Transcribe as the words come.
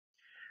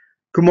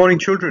Good morning,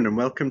 children, and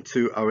welcome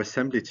to our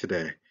assembly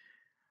today.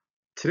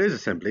 Today's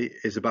assembly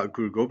is about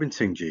Guru Gobind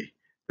Singh Ji,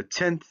 the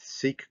 10th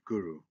Sikh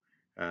Guru,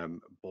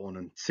 born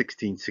in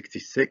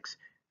 1666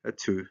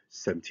 to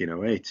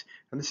 1708.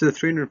 And this is the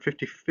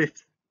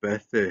 355th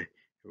birthday,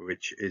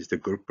 which is the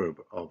Gurpurab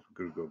of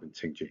Guru Gobind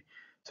Singh Ji.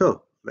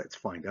 So let's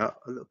find out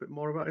a little bit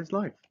more about his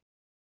life.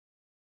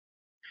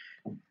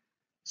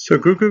 So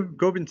Guru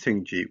Gobind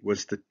Singh Ji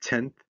was the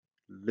 10th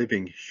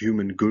living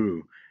human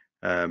Guru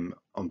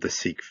of the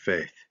Sikh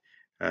faith.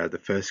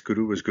 The first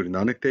Guru was Guru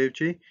Nanak Dev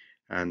Ji,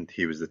 and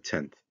he was the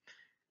 10th.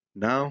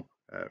 Now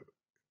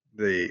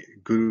the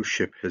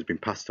Guruship has been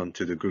passed on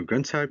to the Guru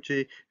Granth Sahib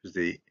Ji, who's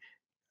the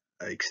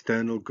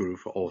external Guru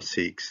for all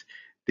Sikhs.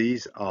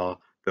 These are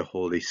the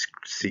holy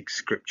Sikh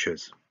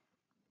scriptures.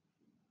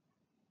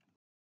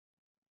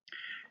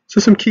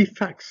 So some key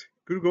facts.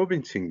 Guru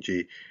Gobind Singh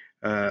Ji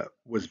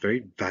was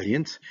very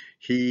valiant.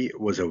 He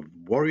was a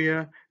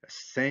warrior, a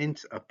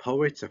saint, a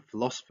poet, a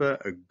philosopher,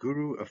 a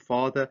guru, a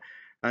father.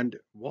 And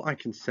what I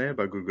can say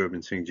about Guru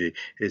Gobind Singh Ji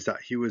is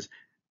that he was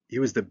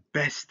the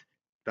best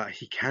that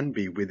he can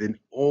be within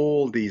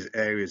all these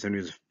areas, and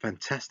he was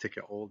fantastic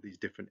at all these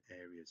different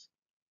areas,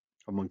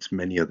 amongst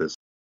many others.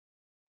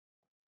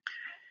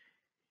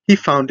 He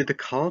founded the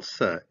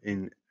Khalsa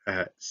in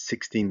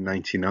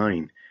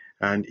 1699,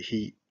 and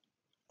he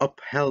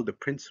upheld the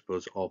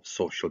principles of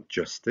social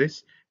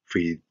justice,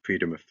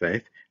 freedom of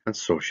faith, and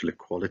social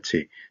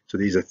equality. So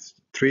these are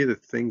three of the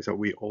things that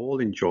we all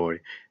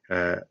enjoy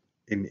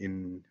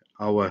in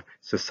our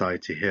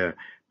society here.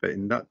 But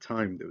in that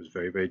time, it was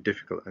very, very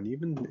difficult. And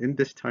even in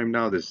this time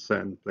now, there's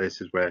certain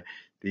places where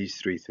these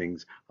three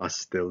things are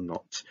still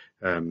not,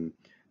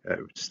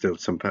 still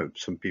some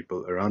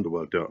people around the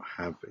world don't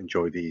have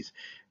enjoy these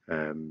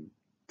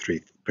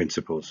three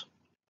principles.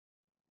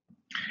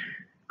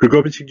 Guru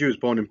Gobind Singh Ji was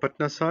born in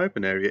Patna Sahib,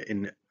 an area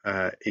in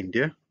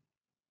India.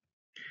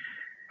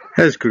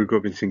 Here's Guru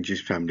Gobind Singh Ji's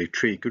family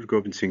tree. Guru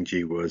Gobind Singh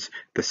Ji was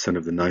the son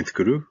of the 9th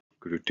Guru,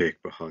 Guru Tegh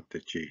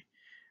Bahadur Ji,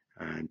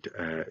 and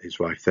his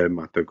wife there,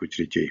 Mata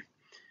Gujri Ji.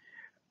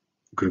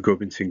 Guru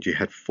Gobind Singh Ji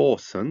had 4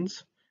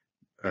 sons,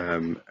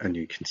 and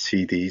you can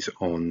see these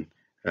on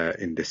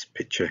in this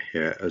picture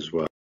here as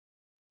well.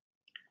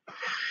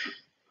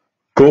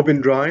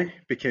 Gobind Rai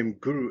became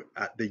Guru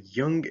at the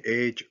young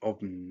age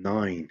of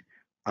 9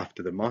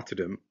 after the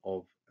martyrdom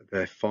of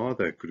their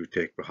father, Guru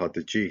Tegh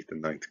Bahadur Ji, the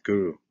 9th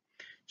Guru.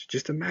 So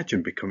just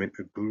imagine becoming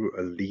a Guru,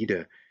 a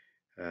leader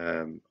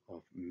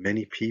of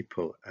many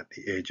people at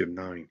the age of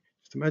 9.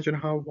 Just imagine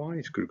how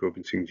wise Guru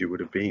Gobind Singh Ji would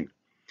have been.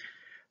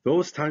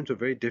 Those times were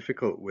very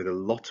difficult, with a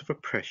lot of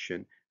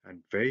oppression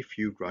and very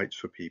few rights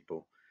for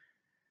people.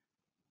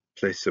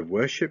 Places of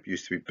worship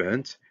used to be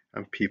burnt,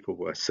 and people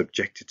were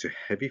subjected to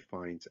heavy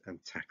fines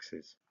and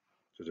taxes.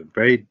 So it was a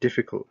very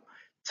difficult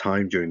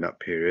time during that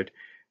period,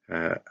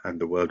 and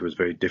the world was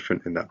very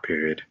different in that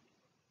period.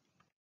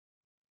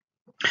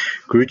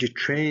 Guruji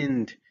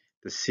trained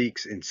the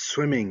Sikhs in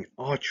swimming,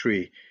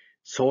 archery,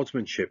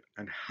 swordsmanship,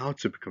 and how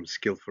to become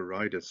skillful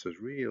riders. So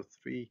real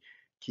 3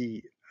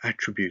 key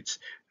attributes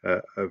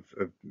of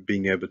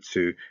being able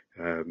to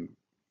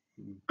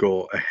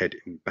go ahead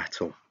in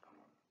battle.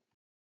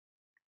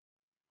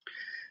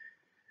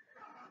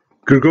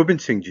 Guru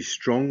Gobind Singh Ji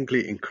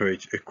strongly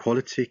encouraged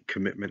equality,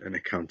 commitment, and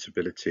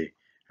accountability.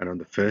 And on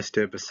the first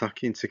day of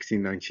Baisakhi in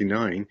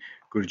 1699,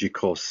 Guruji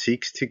called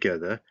Sikhs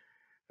together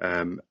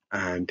and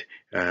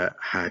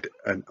had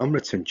an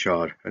Amrit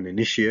Sanchar, an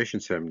initiation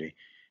ceremony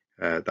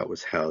that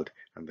was held,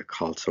 and the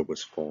Khalsa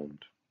was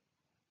formed.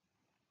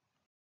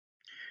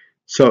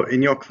 So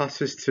in your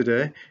classes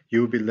today,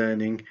 you will be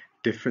learning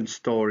different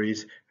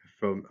stories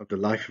of the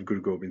life of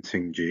Guru Gobind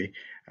Singh Ji,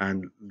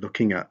 and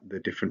looking at the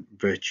different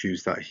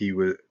virtues that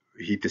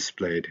he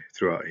displayed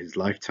throughout his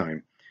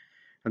lifetime.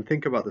 And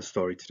think about the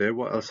story today.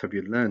 What else have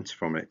you learnt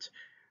from it?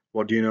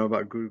 What do you know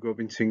about Guru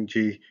Gobind Singh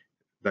Ji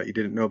that you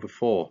didn't know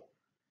before?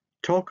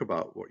 Talk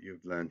about what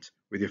you've learnt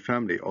with your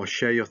family, or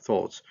share your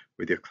thoughts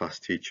with your class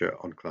teacher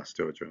on Class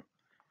Dojo.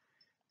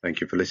 Thank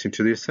you for listening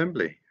to the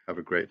assembly. Have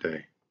a great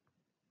day.